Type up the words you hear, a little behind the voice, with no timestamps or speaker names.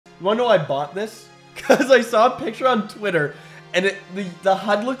You wanna know I bought this? Because I saw a picture on Twitter, and the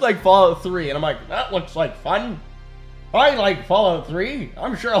HUD looked like Fallout 3, and I'm like, that looks like fun. I like Fallout 3.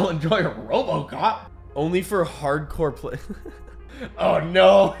 I'm sure I'll enjoy a RoboCop. Only for hardcore play. Oh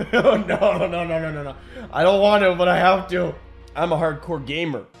no. Oh no. I don't want to, but I have to. I'm a hardcore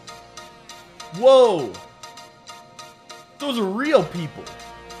gamer. Whoa. Those are real people.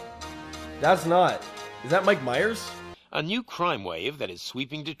 That's not. Is that Mike Myers? A new crime wave that is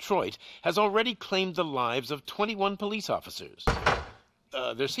sweeping Detroit has already claimed the lives of 21 police officers.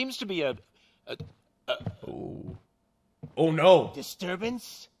 There seems to be Oh no.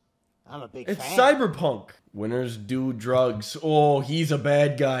 Disturbance? I'm a big It's fan. cyberpunk. Winners do drugs. Oh, he's a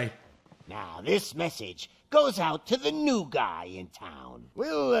bad guy. Now, this message goes out to the new guy in town.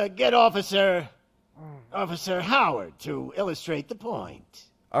 We'll get Officer Howard to illustrate the point.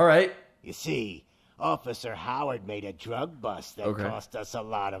 All right. You see, Officer Howard made a drug bust that cost us a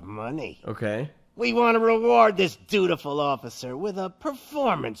lot of money. Okay. We want to reward this dutiful officer with a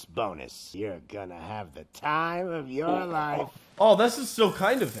performance bonus. You're gonna have the time of your life. Oh, this is so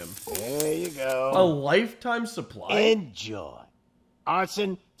kind of him. There you go. A lifetime supply? Enjoy.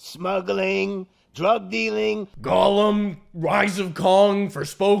 Arson, smuggling, drug dealing. Gollum, Rise of Kong,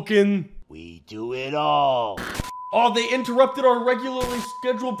 Forspoken. We do it all. Oh, they interrupted our regularly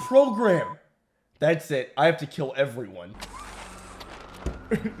scheduled program. That's it. I have to kill everyone.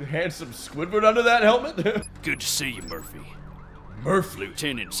 Handsome Squidward under that helmet? Good to see you, Murphy. Murphy.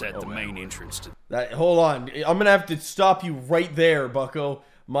 Lieutenant's at the main entrance to... Hold on. I'm gonna have to stop you right there, bucko.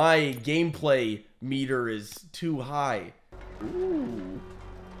 My gameplay meter is too high. Ooh.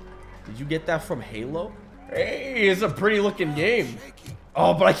 Did you get that from Halo? Hey, it's a pretty looking game.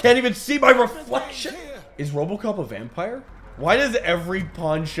 Oh, but I can't even see my reflection. Is RoboCop a vampire? Why does every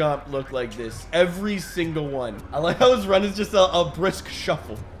pawn shop look like this? Every single one. I like how his run is just a brisk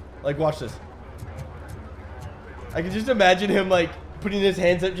shuffle. Like, watch this. I can just imagine him, like, putting his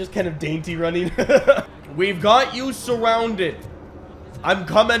hands up, just kind of dainty running. We've got you surrounded. I'm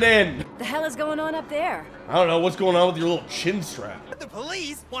coming in. The hell is going on up there? I don't know what's going on with your little chin strap. The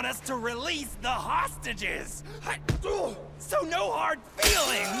police want us to release the hostages. So no hard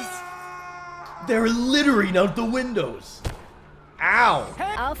feelings. They're littering out the windows. Ow.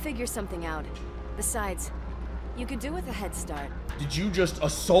 I'll figure something out. Besides, you could do with a head start. Did you just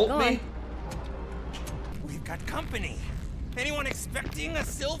assault me? We've got company. Anyone expecting a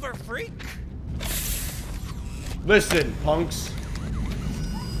silver freak? Listen, punks.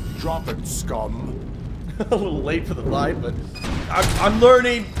 Drop it, scum. A little late for the line, but I'm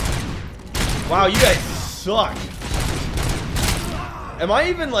learning. Wow, you guys suck. Am I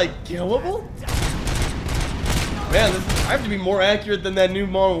even, like, killable? Man, I have to be more accurate than that new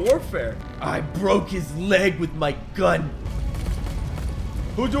Modern Warfare. I broke his leg with my gun.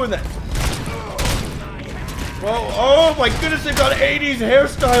 Who's doing that? Oh my goodness, they've got 80s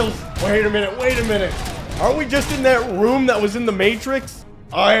hairstyles. Wait a minute. Aren't we just in that room that was in the Matrix?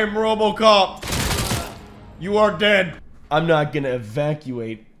 I am RoboCop. You are dead. I'm not gonna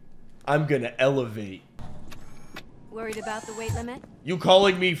evacuate. I'm gonna elevate. Worried about the weight limit? You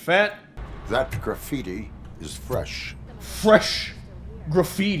calling me fat? That graffiti is fresh. Fresh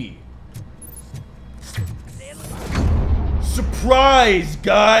graffiti. Surprise,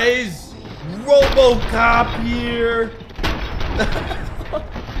 guys! RoboCop here.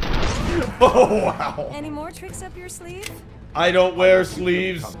 Oh, wow. Any more tricks up your sleeve? I don't wear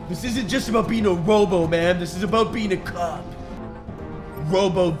sleeves. This isn't just about being a robo, man. This is about being a cop.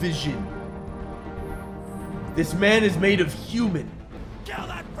 Robo-vision. This man is made of human. Kill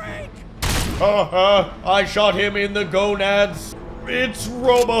that freak! I shot him in the gonads. It's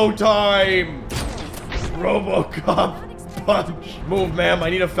Robo time. RoboCop punch. Move, ma'am.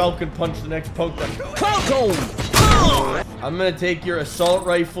 I need a Falcon punch the next poke. Falcon! I'm gonna take your assault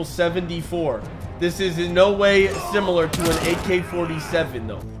rifle 74. This is in no way similar to an AK-47,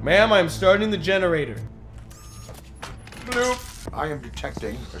 though. Ma'am, I'm starting the generator. Bloop. I am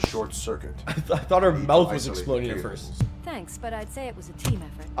detecting a short circuit. I thought her mouth was exploding at first. Thanks, but I'd say it was a team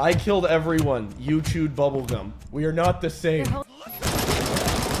effort. I killed everyone. You chewed bubblegum. We are not the same.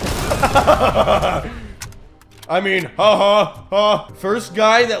 I mean, ha. First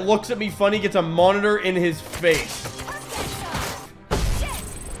guy that looks at me funny gets a monitor in his face.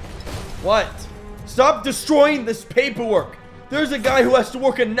 What? Stop destroying this paperwork. There's a guy who has to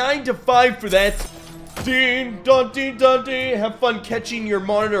work a 9 to 5 for that. Ding, dun, ding, dun, ding. Have fun catching your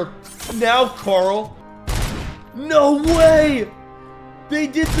monitor now, Carl. No way! They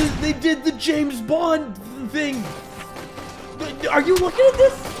did the James Bond thing. Are you looking at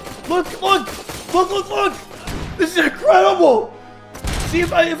this? Look! This is incredible! See,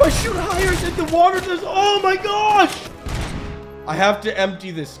 if I shoot higher than the water does, oh my gosh! I have to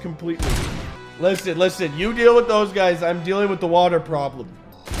empty this completely. Listen, you deal with those guys. I'm dealing with the water problem.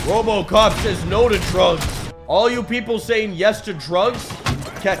 RoboCop says no to drugs. All you people saying yes to drugs,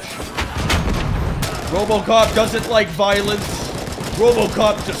 catch. RoboCop doesn't like violence.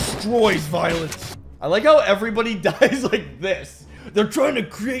 RoboCop destroys violence. I like how everybody dies like this. They're trying to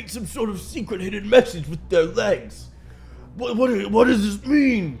create some sort of secret hidden message with their legs. What does this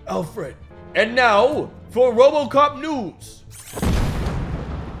mean, Alfred? And now, for RoboCop news.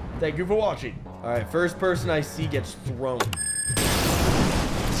 Thank you for watching. All right, first person I see gets thrown.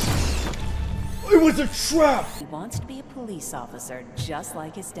 It was a trap! He wants to be a police officer, just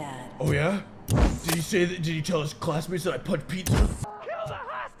like his dad. Oh yeah? Did he say that? Did he tell his classmates that I punched pizza? Kill the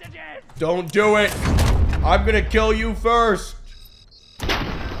hostages! Don't do it! I'm gonna kill you first!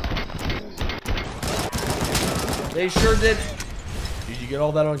 They sure did. Did you get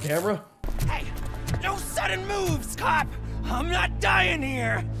all that on camera? Hey, no sudden moves, cop! I'm not dying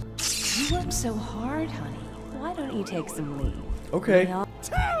here! You work so hard, honey. Why don't you take some leave? Okay.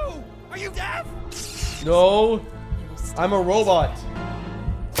 Two! Are you deaf? No, I'm a robot.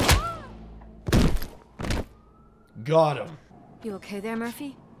 Got him. You okay there,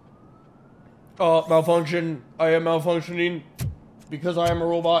 Murphy? Malfunction. I am malfunctioning because I am a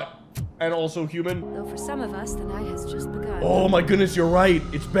robot and also human. Though for some of us, the night has just begun. Oh my goodness, you're right.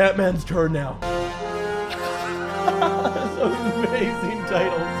 It's Batman's turn now. Some amazing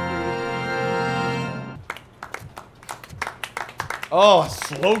titles. Oh,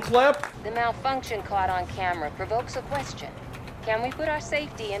 slow clap? The malfunction caught on camera provokes a question. Can we put our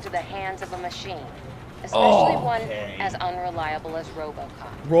safety into the hands of a machine? Especially one as unreliable as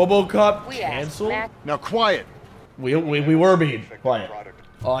RoboCop. RoboCop We canceled? Now quiet. We were being quiet.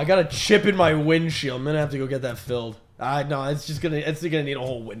 Oh, I got a chip in my windshield. I'm gonna have to go get that filled. No, it's gonna need a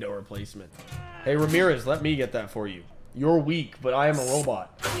whole window replacement. Hey, Ramirez, let me get that for you. You're weak, but I am a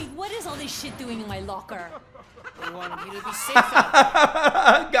robot. Wait, what is all this shit doing in my locker? We wanted you to be safe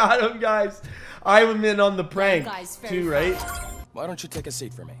out. Got him, guys. I'm in on the prank, Guys, too, right? Why don't you take a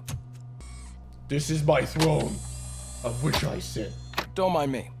seat for me? This is my throne, of which I sit. Don't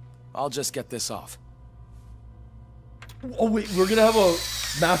mind me. I'll just get this off. Oh, wait, we're gonna have a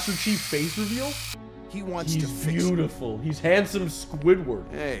Master Chief face reveal? He wants He's to fix beautiful. He's handsome Squidward.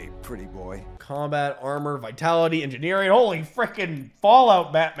 Hey, pretty boy. Combat, armor, vitality, engineering. Holy frickin'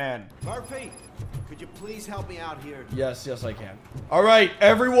 Fallout Batman. Murphy, could you please help me out here? Yes, I can. All right,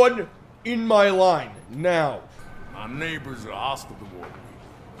 everyone in my line, now. My neighbors are hostile toward me.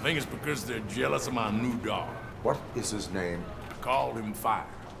 I think it's because they're jealous of my new dog. What is his name? I called him Fire.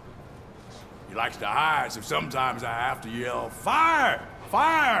 He likes to hide, so sometimes I have to yell, Fire!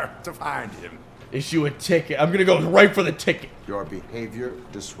 Fire! to find him. Issue a ticket. I'm gonna go right for the ticket. Your behavior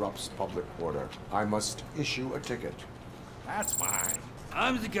disrupts public order. I must issue a ticket. That's fine.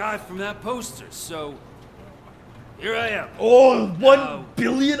 I'm the guy from that poster, so here I am. Oh, 1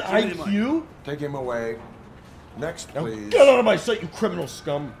 billion IQ? Take him away. Next, Now please. get out of my sight, you criminal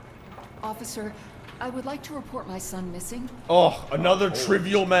scum. Officer, I would like to report my son missing. Oh, another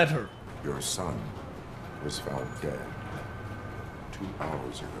trivial matter. Your son was found dead 2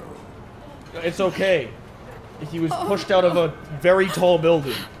 hours ago. It's okay. He was pushed out of a very tall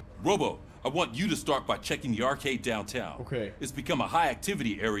building. Robo, I want you to start by checking the arcade downtown. Okay. It's become a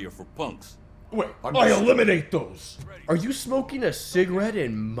high-activity area for punks. Wait, I eliminate those. Are you smoking a cigarette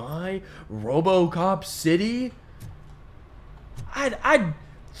in my RoboCop city? I'd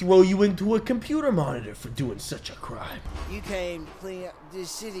throw you into a computer monitor for doing such a crime. You came to clean up this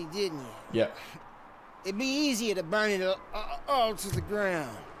city, didn't you? Yeah. It'd be easier to burn it all to the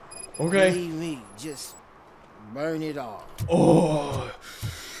ground. Okay. Believe me, just burn it all. Oh.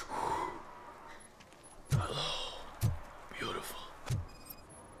 Hello. Beautiful.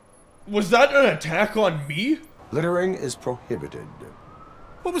 Was that an attack on me? Littering is prohibited.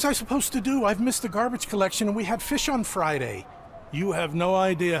 What was I supposed to do? I've missed the garbage collection and we had fish on Friday. You have no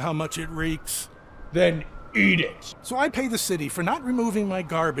idea how much it reeks. Then eat it. So I pay the city for not removing my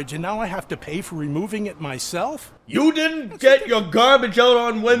garbage and now I have to pay for removing it myself? You didn't get your garbage out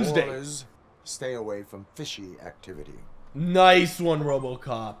on Wednesday. Orders, stay away from fishy activity. Nice one,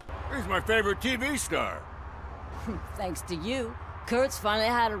 RoboCop. He's my favorite TV star. Thanks to you, Kurtz finally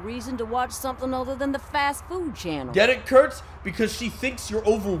had a reason to watch something other than the fast food channel. Get it, Kurtz? Because she thinks you're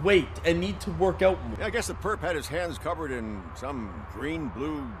overweight and need to work out more. Yeah, I guess the perp had his hands covered in some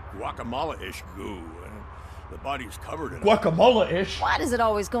green-blue guacamole-ish goo. And the body's covered in Guacamole-ish? Why does it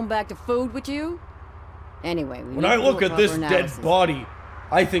always come back to food with you? Anyway, when I look at this dead body,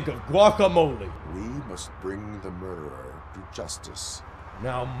 I think of guacamole. We must bring the murderer to justice.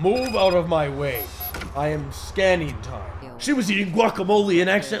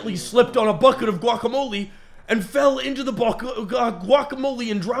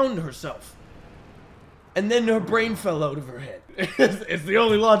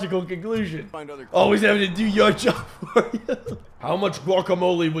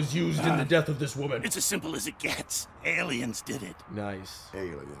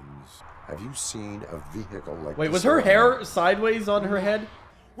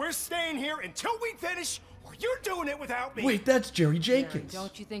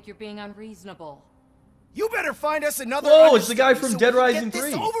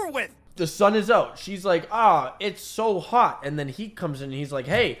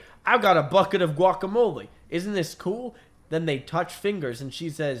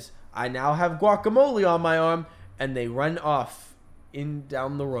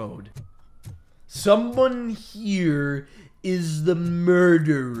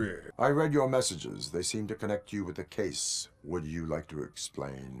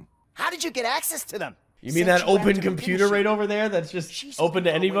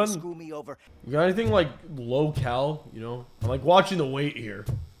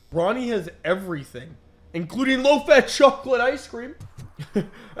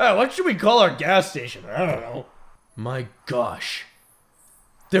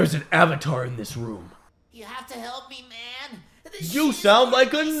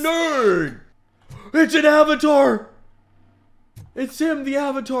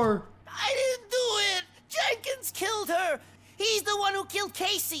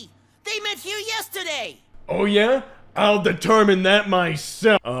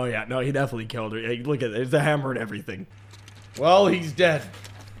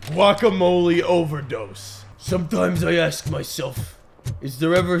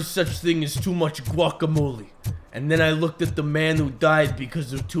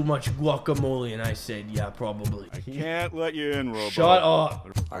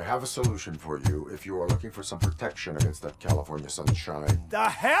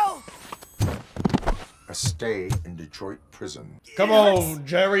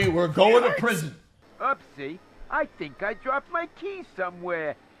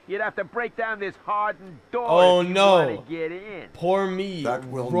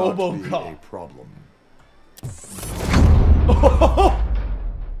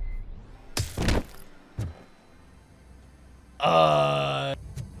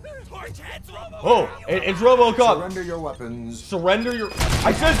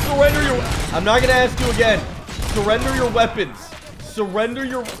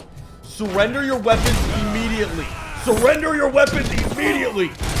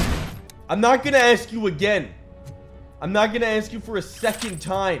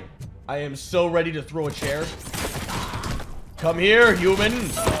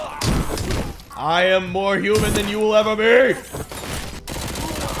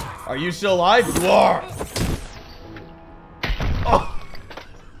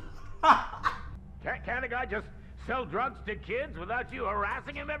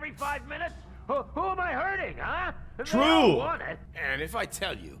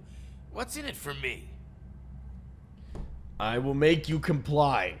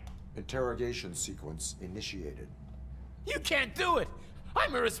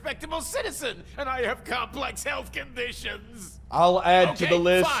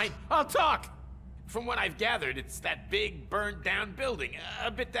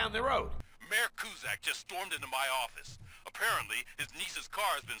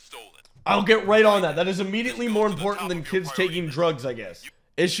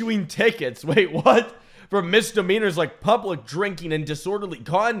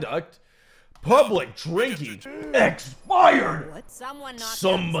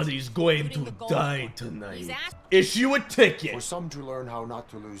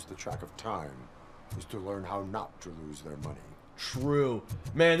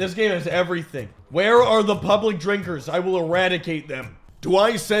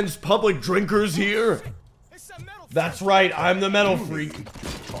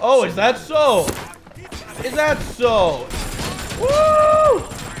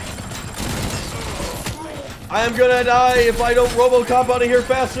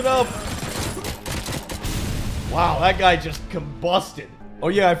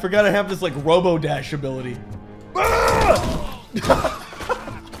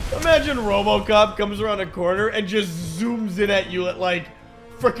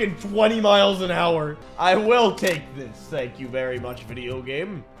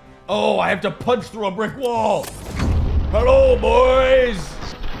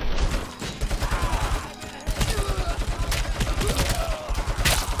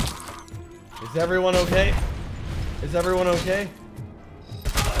 Is everyone okay? Is everyone okay?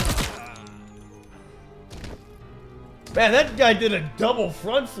 Man, that guy did a double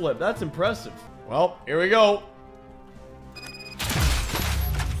front flip. That's impressive. Well, here we go.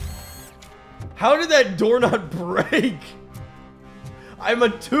 How did that door not break? I'm a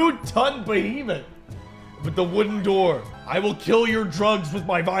 2-ton behemoth with the wooden door. I will kill your drugs with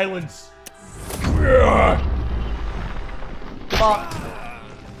my violence.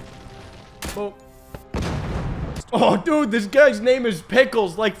 Oh, dude, this guy's name is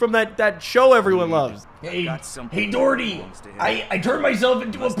Pickles, like from that show everyone loves. Hey, Doherty, I turned myself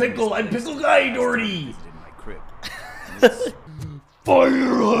into a pickle. I'm Pickle Guy, Doherty. Fire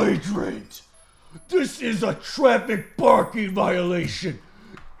hydrant. This is a traffic parking violation.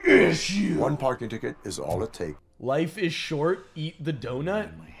 Issue. 1 parking ticket is all it takes. Life is short. Eat the donut.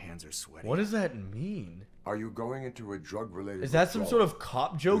 Man, my hands are sweaty. What does that mean? Are you going into a drug-related? Is that some sort of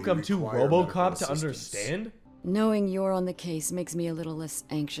cop joke I'm too RoboCop to understand? Knowing you're on the case makes me a little less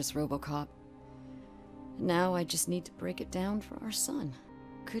anxious, RoboCop. Now I just need to break it down for our son.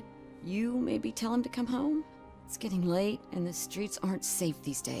 Could you maybe tell him to come home? It's getting late and the streets aren't safe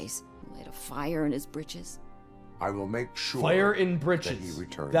these days. Light a fire in his britches. I will make sure. Fire in britches. That he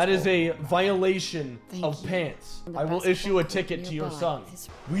returns. That is a violation of pants. I will issue a ticket to your son.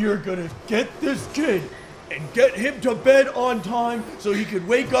 We are gonna get this kid and get him to bed on time so he could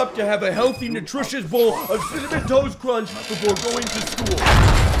wake up to have a healthy, nutritious bowl of Cinnamon Toast Crunch before going to school.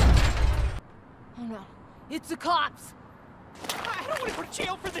 Oh no, it's the cops. I don't want to go to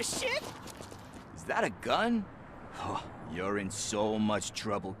jail for this shit. Is that a gun? Oh, you're in so much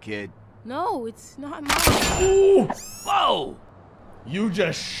trouble, kid. No, it's not mine. Ooh! Whoa! You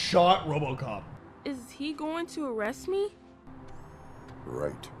just shot RoboCop. Is he going to arrest me?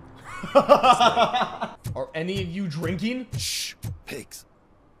 Right. Are any of you drinking? Shh, pigs.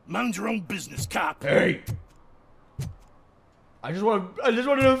 Mind your own business, cop. Hey. I just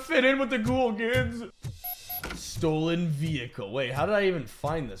wanted to fit in with the cool kids. Stolen vehicle. Wait, how did I even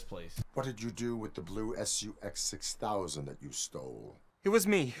find this place? What did you do with the blue SUX 6000 that you stole? It was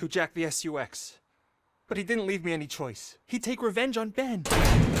me who jacked the SUX. But he didn't leave me any choice. He'd take revenge on Ben.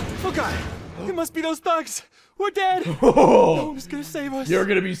 Oh god! It must be those thugs! We're dead! No one's gonna save us! You're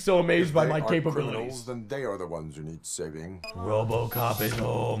gonna be so amazed by my If they are capabilities. criminals, then they are the ones who need saving. RoboCop is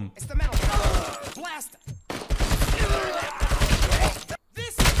home. It's the metal. Blast.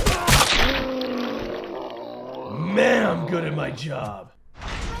 This. Man, I'm good at my job.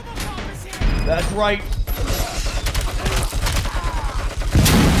 That's right.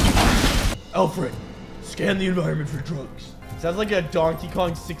 Alfred, scan the environment for drugs. Sounds like a Donkey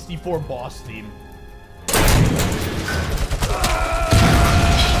Kong 64 boss theme.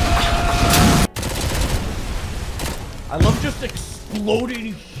 I love just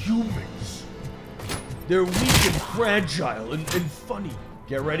exploding humans. They're weak and fragile and funny.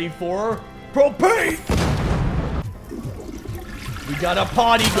 Get ready for propane! We got a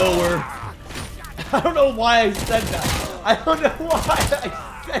potty goer. I don't know why I said that. I don't know why I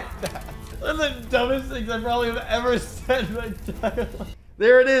said that. One of the dumbest things I probably have ever said in my entire life.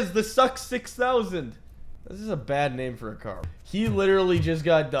 There it is, the Suck 6000. This is a bad name for a car. He literally just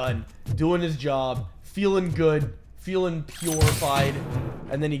got done doing his job, feeling good, feeling purified,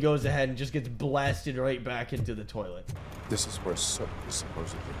 and then he goes ahead and just gets blasted right back into the toilet. This is where Sook is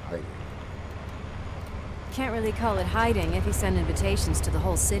supposedly hiding. Can't really call it hiding if he sent invitations to the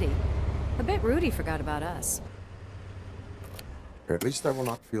whole city. I bet Rudy forgot about us. At least I will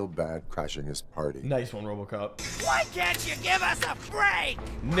not feel bad crashing his party. Nice one, RoboCop. Why can't you give us a break?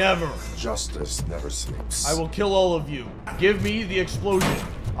 Never. Justice never sleeps. I will kill all of you. Give me the explosion.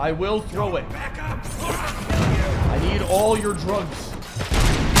 I will throw it. Back up. I need all your drugs.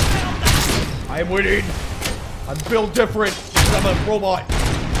 I'm winning. I'm built different because I'm a robot.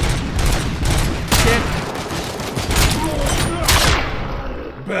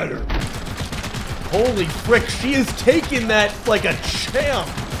 Better. Holy frick, she is taking that like a champ.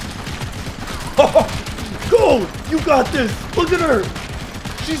 Go! You got this! Look at her!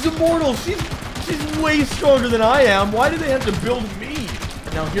 She's immortal! She's way stronger than I am. Why do they have to build me?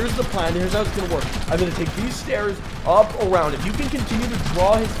 Now here's the plan. Here's how it's gonna work. I'm gonna take these stairs up around. If you can continue to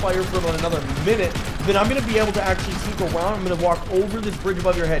draw his fire for about another minute, then I'm gonna be able to actually sneak around. I'm gonna walk over this bridge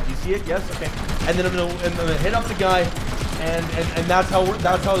above your head. Do you see it? Yes? Okay. And then I'm gonna hit up the guy. And that's how it's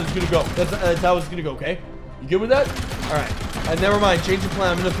gonna go. That's how it's gonna go. Okay, you good with that? All right. And never mind. Change the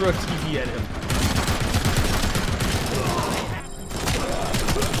plan. I'm gonna throw a TV at him.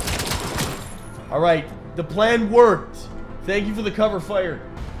 All right. The plan worked. Thank you for the cover fire.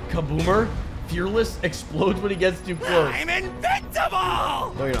 Kaboomer, fearless, explodes when he gets too close. I'm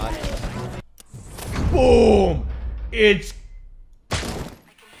invincible. No, you're not. Boom! It's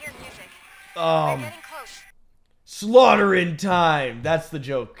slaughtering time. That's the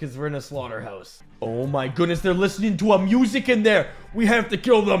joke, because we're in a slaughterhouse. Oh my goodness, they're listening to a music in there. We have to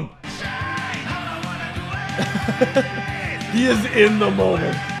kill them. He is in the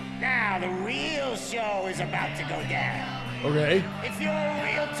moment. Now the real show is about to go down. Okay. If you're a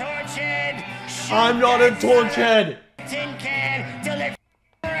real torchhead, I'm not a torchhead. tin can till it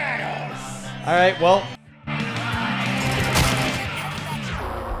rattles. All right, well.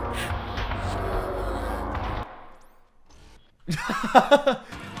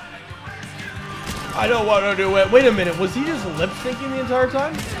 I don't want to do it. Wait a minute, was he just lip syncing the entire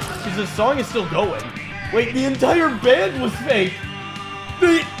time? Because the song is still going. Wait, the entire band was fake.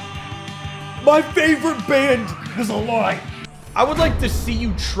 My favorite band was a lie. I would like to see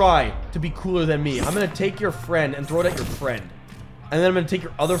you try to be cooler than me. I'm gonna take your friend and throw it at your friend. And then I'm gonna take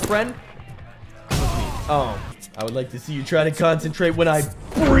your other friend. Oh, I would like to see you try to concentrate when I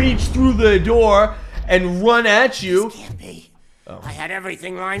breach through the door and run at you. This can't be. I had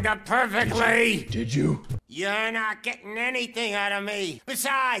everything lined up perfectly. Did you? You're not getting anything out of me.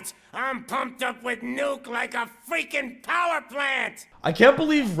 Besides, I'm pumped up with nuke like a freaking power plant. I can't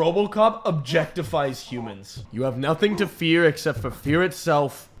believe RoboCop objectifies humans. You have nothing to fear except for fear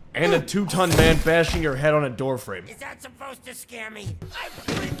itself and a 2-ton man bashing your head on a doorframe. Is that supposed to scare me? I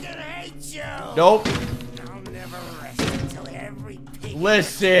freaking hate you. Nope. I'll never rest until every pig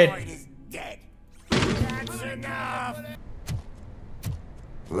Listen. is dead. That's enough.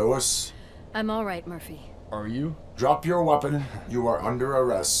 Lewis? I'm all right, Murphy. Are you? Drop your weapon. You are under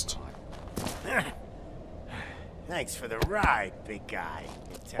arrest. Thanks for the ride, big guy.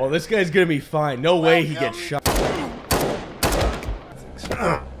 Oh, this guy's gonna be fine. No way he gets shot.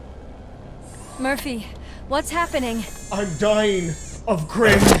 Murphy, what's happening? I'm dying of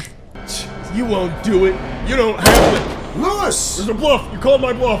cringe. You won't do it. You don't have it. Lewis! There's a bluff. You called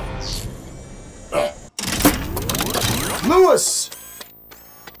my bluff. Lewis!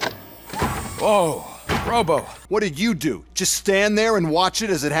 Whoa, Robo. What did you do? Just stand there and watch it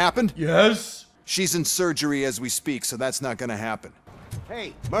as it happened? Yes. She's in surgery as we speak, so that's not gonna happen.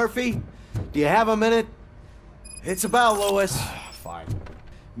 Hey, Murphy, do you have a minute? It's about Lewis. Fine.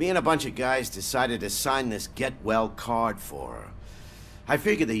 Me and a bunch of guys decided to sign this get well card for her. I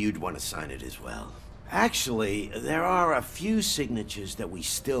figured that you'd want to sign it as well. Actually, there are a few signatures that we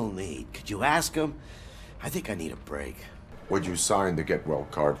still need. Could you ask them? I think I need a break. Would you sign the get well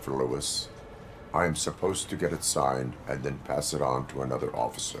card for Lewis? I am supposed to get it signed and then pass it on to another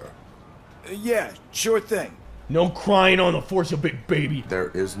officer. Yeah, sure thing. No crying on the force, you big baby. There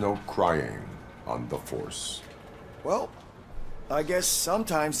is no crying on the force. Well, I guess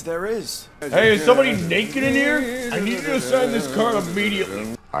sometimes there is. Hey, is somebody naked in here? I need you to sign this card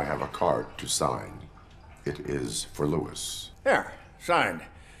immediately. I have a card to sign. It is for Lewis. Here, signed.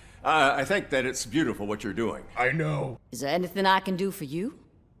 I think that it's beautiful what you're doing. I know. Is there anything I can do for you?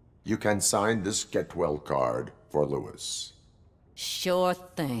 You can sign this get well card for Lewis. Sure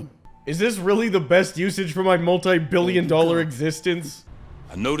thing. Is this really the best usage for my multi-billion-dollar existence?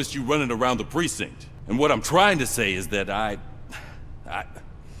 I noticed you running around the precinct, and what I'm trying to say is that I'd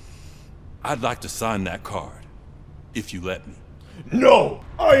like to sign that card, if you let me. No!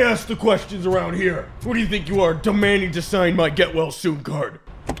 I ask the questions around here. Who do you think you are, demanding to sign my get well soon card?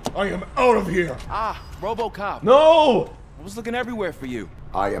 I am out of here. Ah, RoboCop. No! I was looking everywhere for you.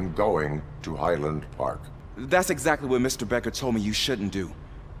 I am going to Highland Park. That's exactly what Mr. Becker told me you shouldn't do.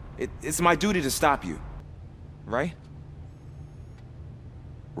 It's my duty to stop you. Right?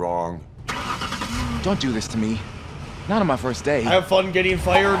 Wrong. Don't do this to me. Not on my first day. Have fun getting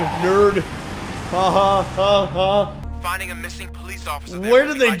fired, nerd. Ha ha ha ha. Finding a missing police officer. Where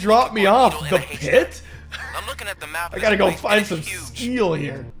did they drop me off? The pit? I'm looking at the map. I gotta go find some steel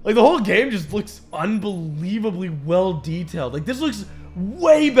here. Like, the whole game just looks unbelievably well detailed. Like, this looks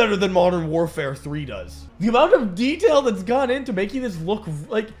way better than Modern Warfare 3 does. The amount of detail that's gone into making this look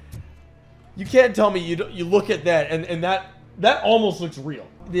like... You can't tell me you look at that and that almost looks real.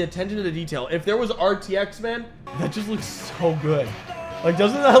 The attention to the detail. If there was RTX, man, that just looks so good. Like,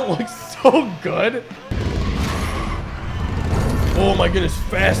 doesn't that look so good? Oh my goodness,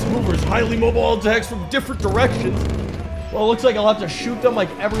 fast movers, highly mobile attacks from different directions. Well, it looks like I'll have to shoot them like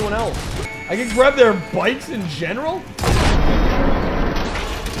everyone else. I can grab their bikes in general?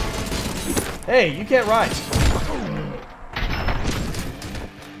 Hey, you can't ride.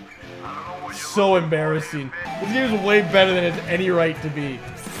 So embarrassing. This game is way better than it has any right to be.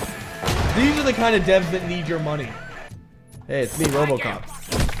 These are the kind of devs that need your money. Hey, it's me, RoboCop.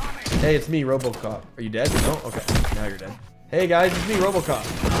 Hey, it's me, RoboCop. Are you dead? No? Okay, now you're dead. Hey guys, it's me, RoboCop.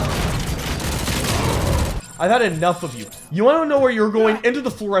 I've had enough of you. You want to know where you're going? Into the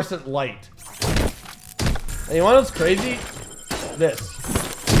fluorescent light. And you want to know what's crazy? This.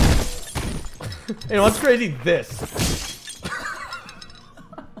 You know what's crazy? This.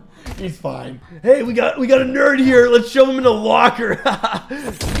 He's fine. Hey, we got a nerd here. Let's shove him in the locker.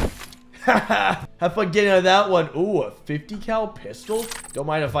 Have fun getting out of that one. Ooh, a 50 cal pistol? Don't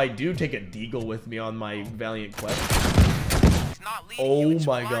mind if I do take a deagle with me on my valiant quest. Oh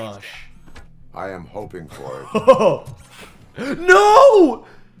my gosh. I am hoping for it. No!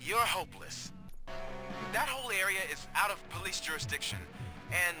 You're hopeless. That whole area is out of police jurisdiction.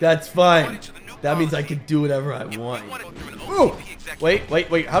 And that's fine. That means I can do whatever I want. Ooh!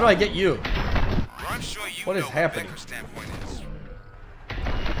 Wait. How do I get you? What is happening?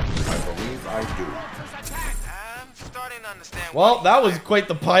 I believe I do. Well, that was quite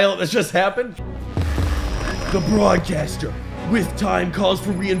the pilot that just happened. The broadcaster, with time, calls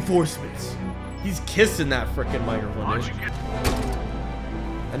for reinforcements. He's kissing that frickin' microphone, dude.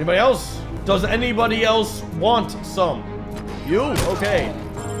 Anybody else? Does anybody else want some? You? Okay.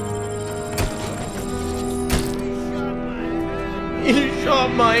 He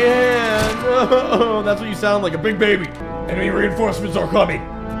shot my hand. Oh, that's what you sound like, a big baby. Enemy reinforcements are coming.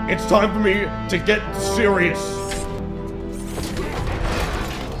 It's time for me to get serious.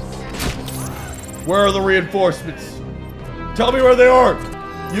 Where are the reinforcements? Tell me where they are.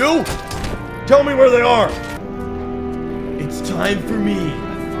 You? Tell me where they are. It's time for me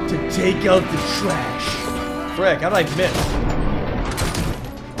to take out the trash. Frick, how did I miss?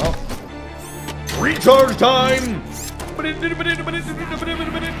 Oh. Recharge time! Wait,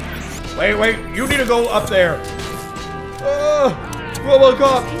 you need to go up there.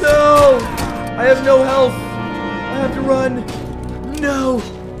 RoboCop, no! I have no health. I have to run. No.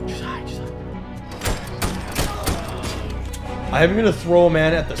 Just hide. I am gonna throw a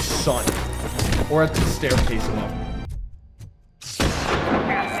man at the sun. Or at the staircase above.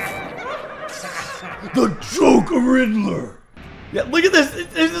 The Joker Riddler! Yeah, look at this.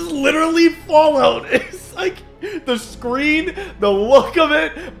 This is literally Fallout. It's like the screen, the look of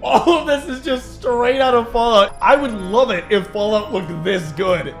it, all of this is just straight out of Fallout. I would love it if Fallout looked this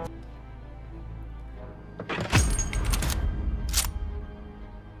good.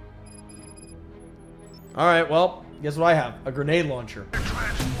 Alright, well, guess what I have? A grenade launcher.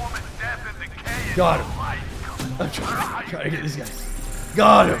 Got him. I'm trying to get these guys.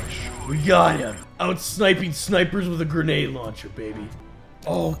 Got him. We got him. Out sniping snipers with a grenade launcher, baby.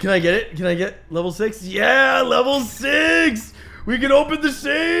 Oh, can I get it? Can I get level 6? Yeah, level 6! We can open the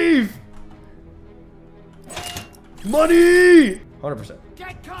safe! Money! 100%.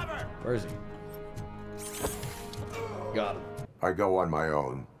 Get cover! Where is he? Got him. I go on my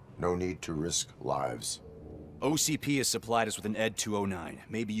own. No need to risk lives. OCP has supplied us with an Ed 209.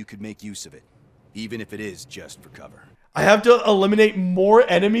 Maybe you could make use of it, even if it is just for cover. I have to eliminate more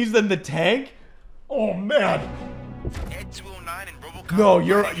enemies than the tank? Oh man. Ed 209 and RoboCop. No,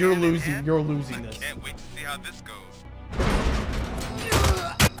 you're losing. You're losing this. Can't wait to see how this goes.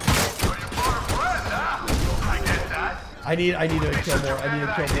 I need to kill more. I need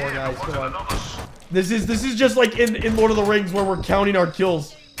to kill more guys. Come on. This is just like in Lord of the Rings where we're counting our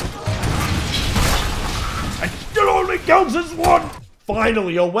kills. I still only counts as one.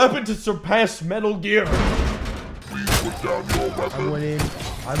 Finally, a weapon to surpass Metal Gear. I'm winning.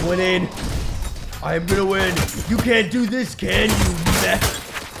 I'm winning. I'm gonna win. You can't do this, can you, mech?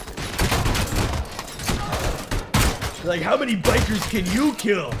 Like, how many bikers can you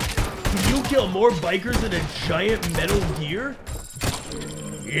kill? Can you kill more bikers than a giant Metal Gear?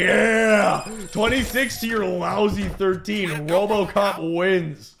 Yeah! 26 to your lousy 13. RoboCop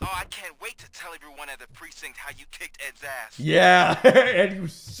wins. Oh, I can't wait to tell everyone at the precinct how you kicked Ed's ass. Yeah, and you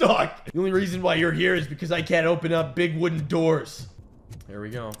suck. The only reason why you're here is because I can't open up big wooden doors. There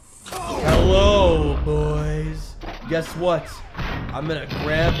we go. Hello, boys. Guess what? I'm gonna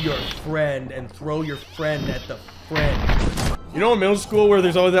grab your friend and throw your friend at the friend. You know in middle school where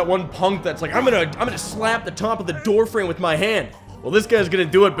there's always that one punk that's like, I'm gonna slap the top of the door frame with my hand. Well, this guy's gonna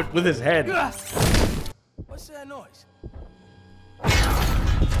do it, but with his head. What's that noise?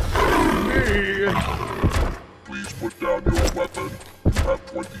 Please put down your weapon. You have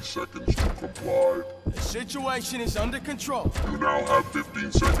 20 seconds to comply. The situation is under control. You now have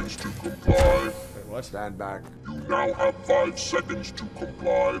 15 seconds to comply. Wait, what? Stand back. You now have 5 seconds to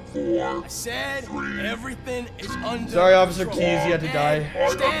comply. 4. I said 3. Everything is under Sorry, Officer control. Keys, you had to die. I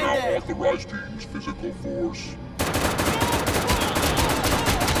am now authorized to use physical force.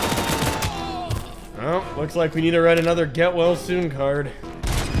 Well, looks like we need to write another get well soon card.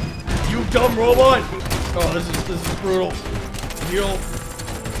 You dumb robot! Oh, this is brutal. Heal.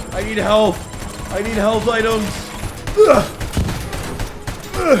 I need help. I need health items.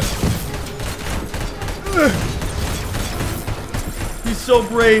 He's so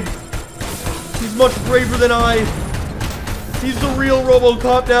brave. He's much braver than I. He's the real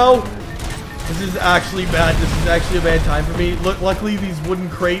RoboCop now. This is actually bad. This is actually a bad time for me. Look, luckily these wooden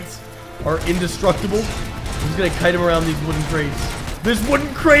crates are indestructible. I'm just gonna kite him around these wooden crates. This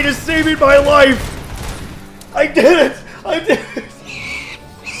wooden crate is saving my life. I did it. I did it.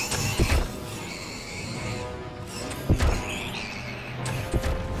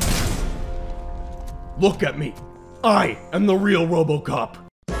 Look at me. I am the real RoboCop.